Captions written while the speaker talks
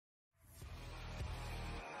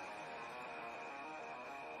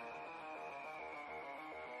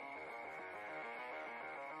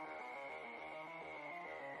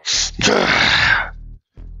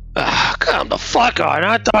Come the fuck on.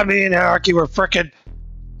 I thought me and Anarchy were frickin',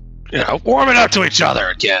 warming up to each other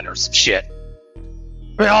again or some shit. I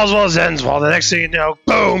mean, all's well as ends well. The next thing you know,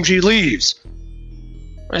 boom, she leaves.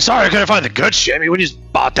 I mean, sorry I couldn't find the good shit. I mean, we just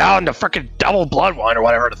bought down the frickin' double blood wine or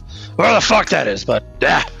whatever the fuck that is, but,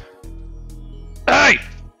 yeah. Hey!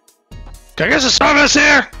 Can I get some service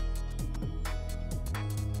here?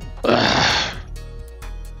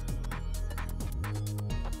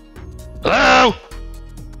 Hello?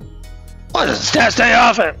 What does the stat stay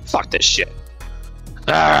off? Fuck this shit.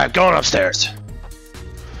 Alright, going upstairs.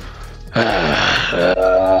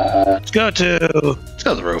 Let's go to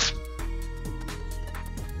the roof.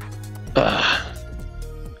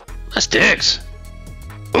 That's digs.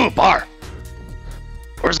 Ooh, bar.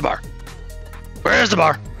 Where's the bar? Where's the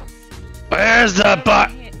bar? Where's the bar?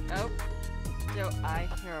 Oh, do I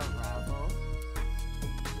hear a Razzle?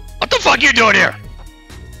 What the fuck are you doing here?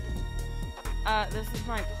 This is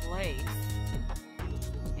my place.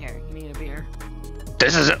 Here, you need a beer.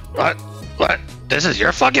 This is what? What? This is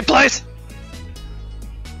your fucking place?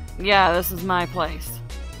 Yeah, this is my place.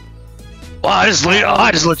 Well, I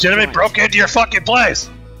just legitimately broke into your fucking place.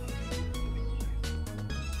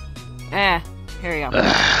 Here you go.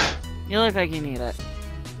 You look like you need it.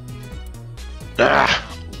 The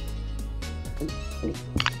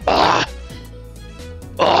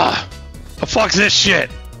fuck's this shit?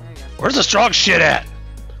 Where's the strong shit at?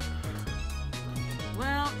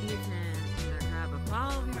 Well, you can either grab a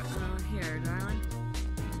bottle here, darling.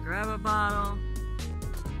 Grab a bottle.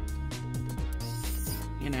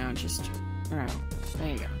 Just there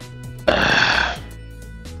you go.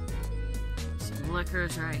 Some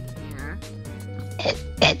liquors right here.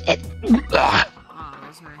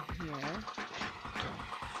 Bottles right here.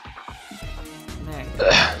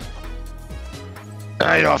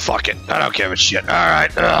 There. You know, fuck it. I don't give a shit.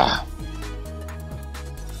 Alright.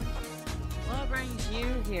 What brings you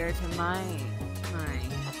here to my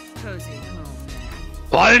cozy home?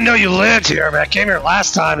 Well, I didn't know you lived here, but I came here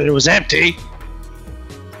last time and it was empty.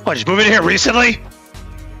 What, did you move in here recently?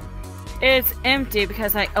 It's empty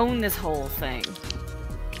because I own this whole thing.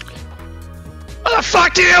 What the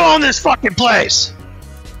fuck do you own this fucking place?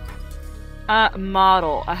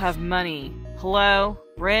 Model. I have money. Hello?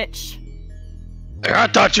 Rich? I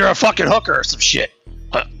thought you were a fucking hooker or some shit.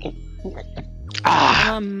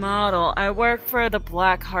 I'm a model. I work for the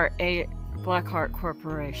Blackheart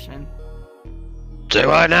Corporation. Say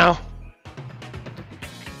what now?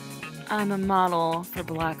 I'm a model for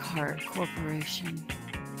Blackheart Corporation.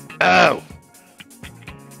 Oh.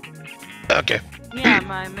 Okay. Yeah,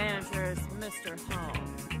 my manager is Mr. Hall.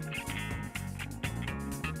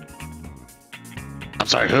 I'm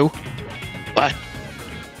sorry, who? What?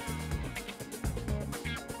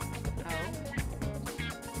 Oh?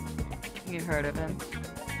 You heard of him?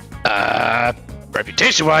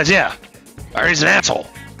 Reputation-wise, yeah. I heard he's an asshole.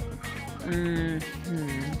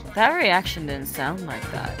 That reaction didn't sound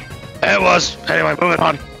like that. It was. Anyway, moving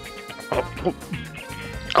on.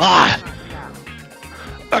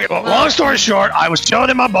 Okay, well, long story short, I was chilling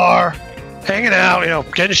in my bar, hanging out,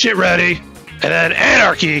 getting shit ready, and then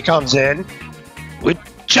Anarchy comes in. We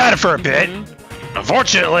chatted for a bit.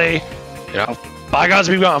 Unfortunately, bygones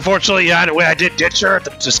be gone. Unfortunately, yeah, in a way, I did ditch her at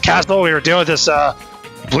this castle. We were dealing with this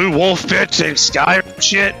blue wolf bitch named Sky or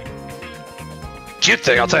shit. Cute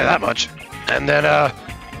thing, I'll tell you that much. And then,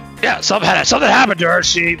 yeah, something happened to her.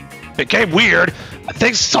 She became weird. I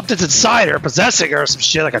think something's inside her, possessing her or some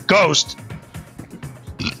shit, like a ghost.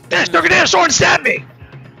 And she took a damn sword and stabbed me.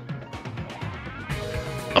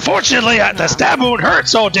 Unfortunately, the stab wound hurt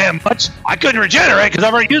so damn much, I couldn't regenerate because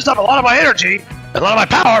I've already used up a lot of my energy and a lot of my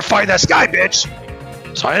power fighting that Sky bitch.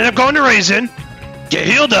 So I ended up going to Raisin, get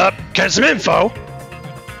healed up, get some info,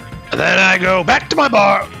 and then I go back to my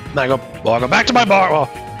bar. I go back to my bar. Well,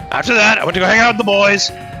 after that, I went to go hang out with the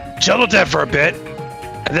boys, chilled with them for a bit,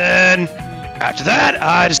 and then after that,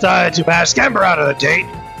 I decided to ask Ember out of the date.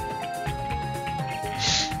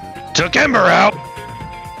 Took Ember out,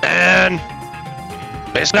 and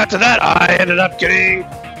basically after that, I ended up getting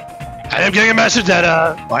a message that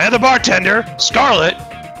my other bartender, Scarlett,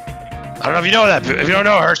 I don't know if you know that. If you don't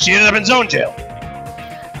know her, she ended up in zone jail.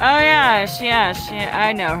 Oh yeah,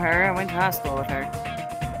 I know her. I went to high school with her.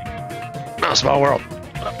 No, small world.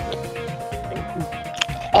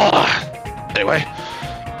 Anyway,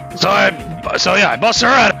 so I busted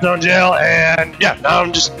her out of zone jail, and yeah, now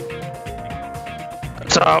I'm just.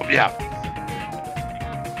 So yeah,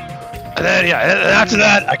 and then yeah, and after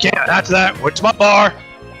that, went to my bar,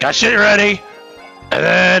 got shit ready, and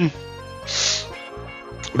then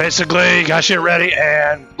basically got shit ready,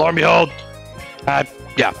 and lo and behold,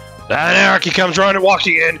 yeah, Anarchy comes running,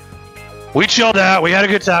 walking in. We chilled out. We had a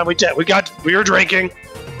good time. We were drinking.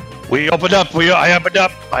 We opened up. I opened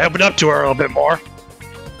up to her a little bit more.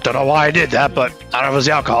 Don't know why I did that, but I don't know if it was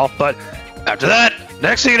the alcohol. But after that,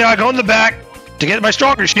 next thing you know, I go in the back to get my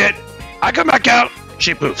stronger shit. I come back out.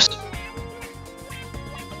 She poofs.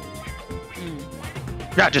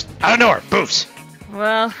 Yeah, just out of nowhere, poofs.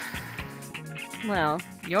 Well,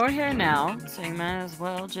 you're here now, so you might as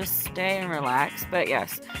well just stay and relax. But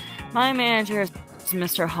yes, my manager is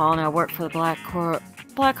Mr. Hall, and I work for the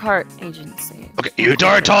Blackheart Agency. Okay, you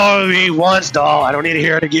already told me once, doll. I don't need to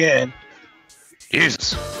hear it again.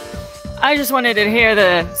 Jesus. I just wanted to hear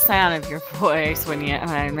the sound of your voice when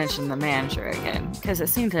I mentioned the manager again, because it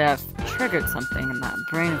seemed to have triggered something in that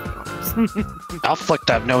brain of yours. I'll flick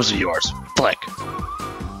that nose of yours. Flick.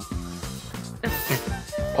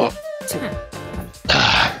 Oh.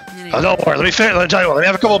 Oh, don't worry. Let me finish. Let me tell you what. Let me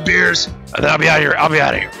have a couple of beers, and then I'll be out of here. I'll be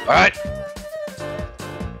out of here. All right.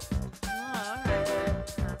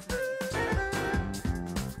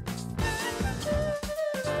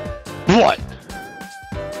 What?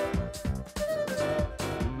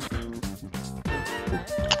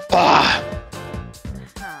 Ah.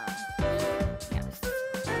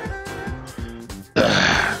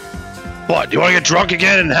 What? Do you want to get drunk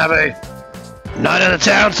again and have a night out of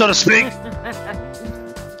town, so to speak?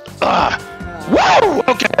 Whoa!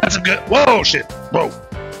 Okay, that's a good. Whoa, shit. Whoa.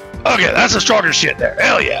 Okay, that's a stronger shit there.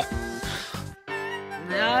 Hell yeah.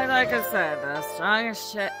 Yeah, like I said, the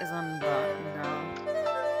strongest shit is on the bottom, you know.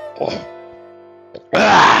 Oh.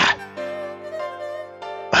 Ah.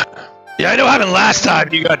 Yeah, I know what happened last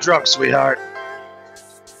time you got drunk, sweetheart.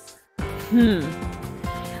 Well,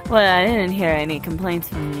 I didn't hear any complaints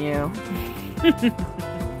from you.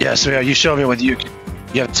 Yeah, sweetheart, you showed me what you can.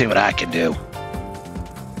 You have to see what I can do.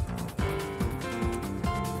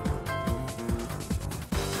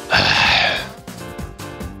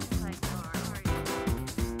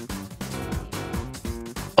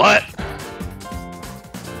 What?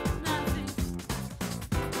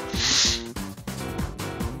 Yes.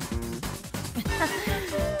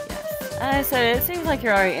 I said it seems like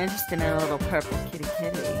you're already interested in a little purple kitty.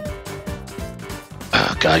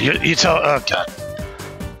 Oh god, you tell. Oh god.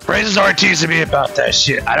 Raisin's already teasing me about that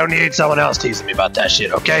shit. I don't need someone else teasing me about that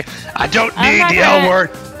shit, okay? I don't need the L word.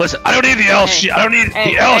 Listen, I don't need the L shit. I don't need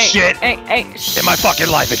the L shit in my fucking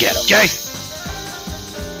life again, okay?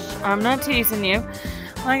 I'm not teasing you.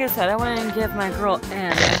 Like I said, I want to give my girl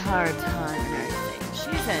Anne a hard time and everything.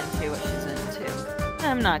 She's into what she's into.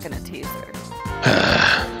 I'm not gonna tease her.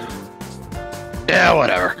 Yeah,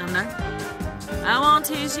 whatever. I won't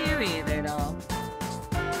tease you either, doll.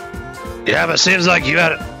 Yeah, but it seems like you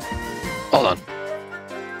had it. Hold on.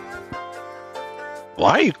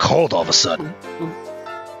 Why are you cold all of a sudden?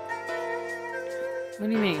 What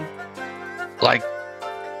do you mean? Like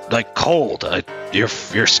cold. Your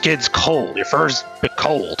skin's cold. Your fur's a bit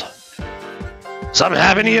cold. Something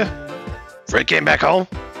happened to you? Fred came back home?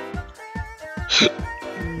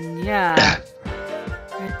 Yeah.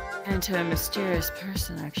 Into a mysterious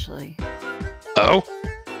person, actually. Oh?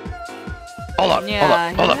 Hold on.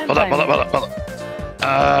 Yeah, Hold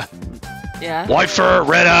up. Yeah? White fur,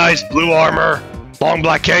 red eyes, blue armor, long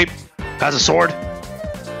black cape, has a sword.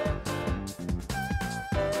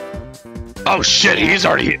 Oh shit, he's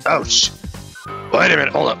already. Oh shit. Wait a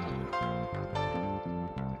minute, hold up.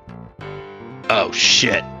 Oh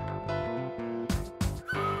shit.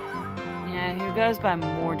 Yeah, he goes by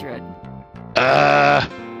Mordred.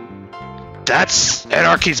 That's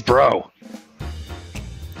Anarchy's bro.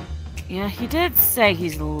 Yeah, he did say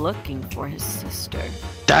he's looking for his sister.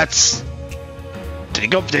 That's.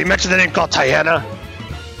 Did he mention the name called Tiana?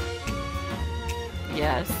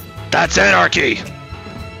 Yes. That's Anarchy.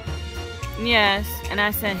 Yes, and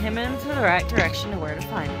I sent him into the right direction to where to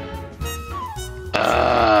find him.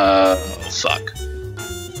 Fuck.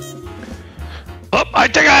 Oh, I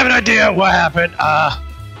think I have an idea what happened. I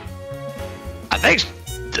think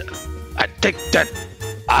that,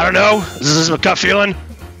 I don't know, this is a gut feeling.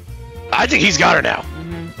 I think he's got her now.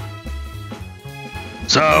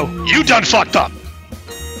 So, you done fucked up.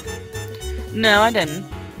 No, I didn't.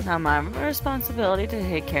 Not my responsibility to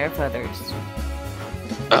take care of others.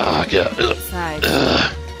 Yeah. Besides,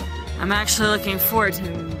 I'm actually looking forward to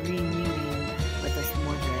re-meeting with this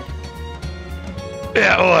Mordred.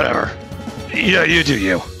 Yeah, whatever. Yeah, you do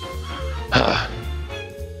you.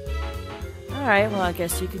 Alright, well, I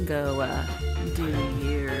guess you can go, do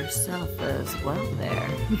yourself as well there.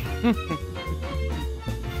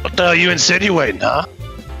 What the hell are you insinuating, huh?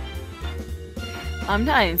 I'm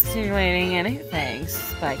not insinuating anything,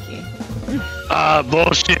 Spiky.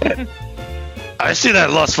 Bullshit. I see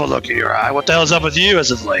that lustful look in your eye. What the hell's up with you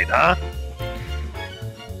as of late, huh?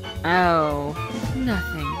 Oh,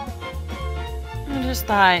 nothing. I just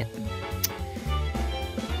thought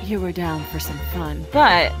you were down for some fun.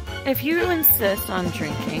 But if you insist on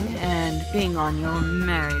drinking and being on your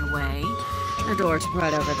merry way, the door's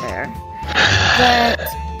right over there. But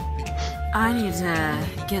I need to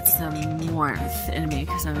get some warmth in me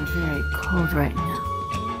because I'm very cold right now.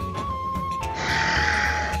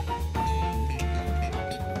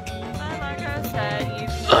 Like I said,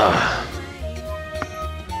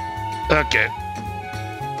 Okay.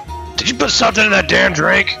 Did you put something in that damn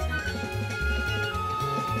drink? I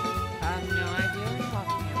have no idea what you're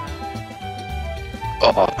talking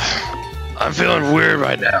about. Oh, I'm feeling weird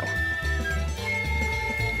right now.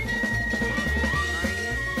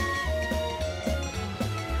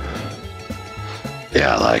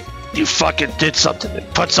 Yeah, like you fucking did something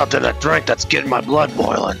and put something in that drink that's getting my blood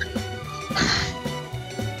boiling.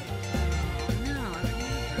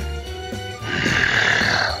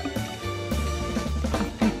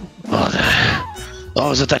 Oh,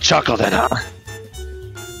 is it that chuckle then, huh?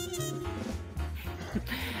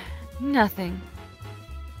 Nothing.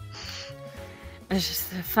 I just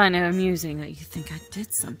find it amusing that you think I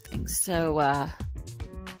did something. So,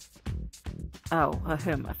 oh,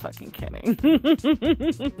 who am I fucking kidding?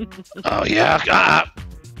 Oh, yeah?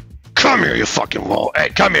 Come here, you fucking wall. Hey,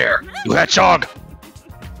 come here, you hedgehog.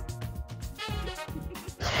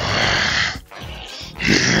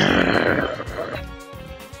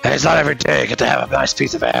 Hey, it's not every day I get to have a nice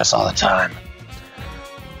piece of ass all the time.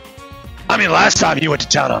 I mean, last time you went to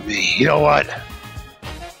town on me, you know what?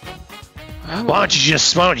 Oh. Why don't you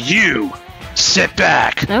sit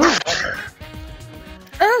back? Oh.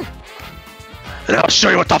 Oh. And I'll show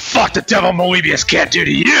you what the fuck the devil Moebius can't do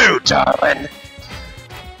to you, darling.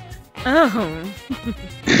 Oh.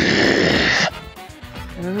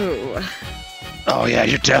 Oh. Oh yeah,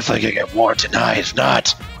 you're definitely gonna get warm tonight. If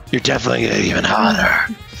not, you're definitely gonna get even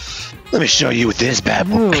hotter. Let me show you what this bad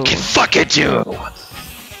boy can fucking do.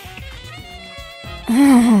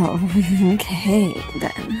 Oh, okay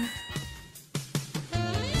then.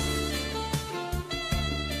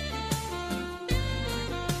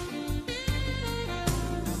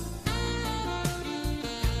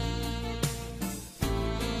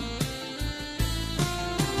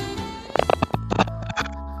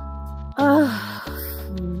 Oh,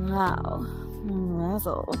 wow.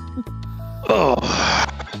 Razzle. Oh.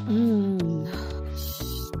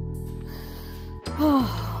 Oh,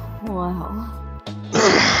 wow.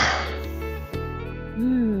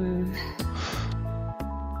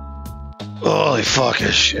 Holy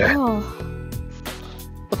fucking shit. Oh.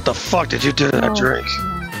 What the fuck did you do to that drink?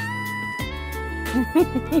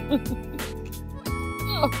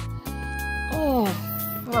 Oh,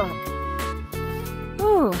 fuck.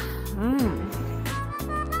 Ooh.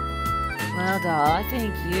 Well, doll, I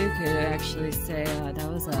think you could actually say that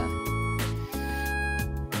was a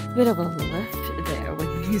bit of a lift there,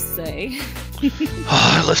 wouldn't you say? Oh,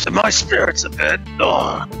 I lifted my spirits a bit.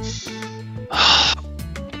 Oh.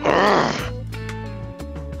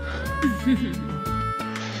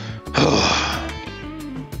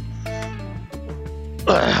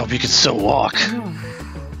 I hope you can still walk.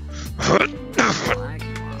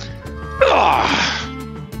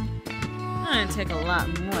 It'd take a lot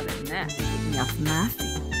more than that to get me off my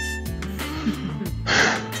feet.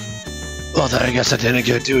 Well, then I guess I didn't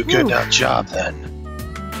do a good enough job then.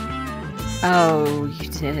 Oh, you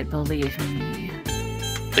did, believe me.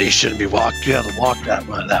 You shouldn't be able to walk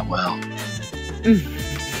that well.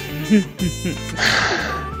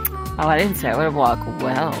 Oh, I didn't say I would walk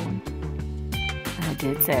well. I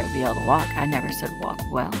did say I would be able to walk. I never said walk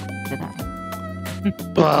well, did I?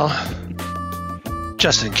 Well,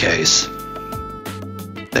 just in case.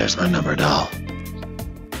 There's my number, doll.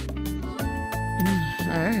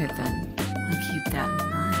 Alright then. I'll keep that in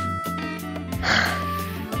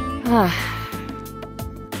mind.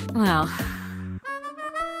 Well,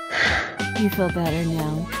 you feel better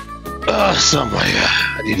now? Some way.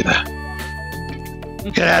 I need to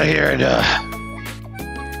get out of here and,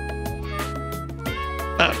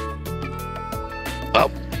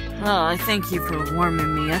 Well, I thank you for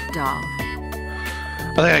warming me up, doll.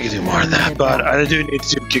 I think I can do more than that, but I do need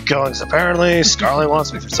to get going, so apparently Scarlet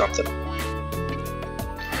wants me for something.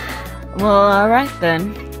 Well, alright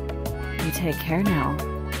then. You take care now.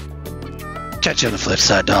 Catch you on the flip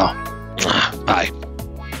side, doll. Bye.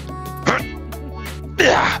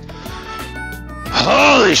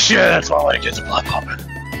 Holy shit, that's one way to get the blood pumping.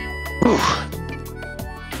 Whew.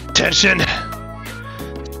 Tension.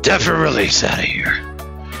 Definite release out of here.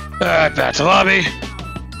 Alright, back to lobby.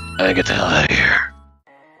 I get the hell out of here.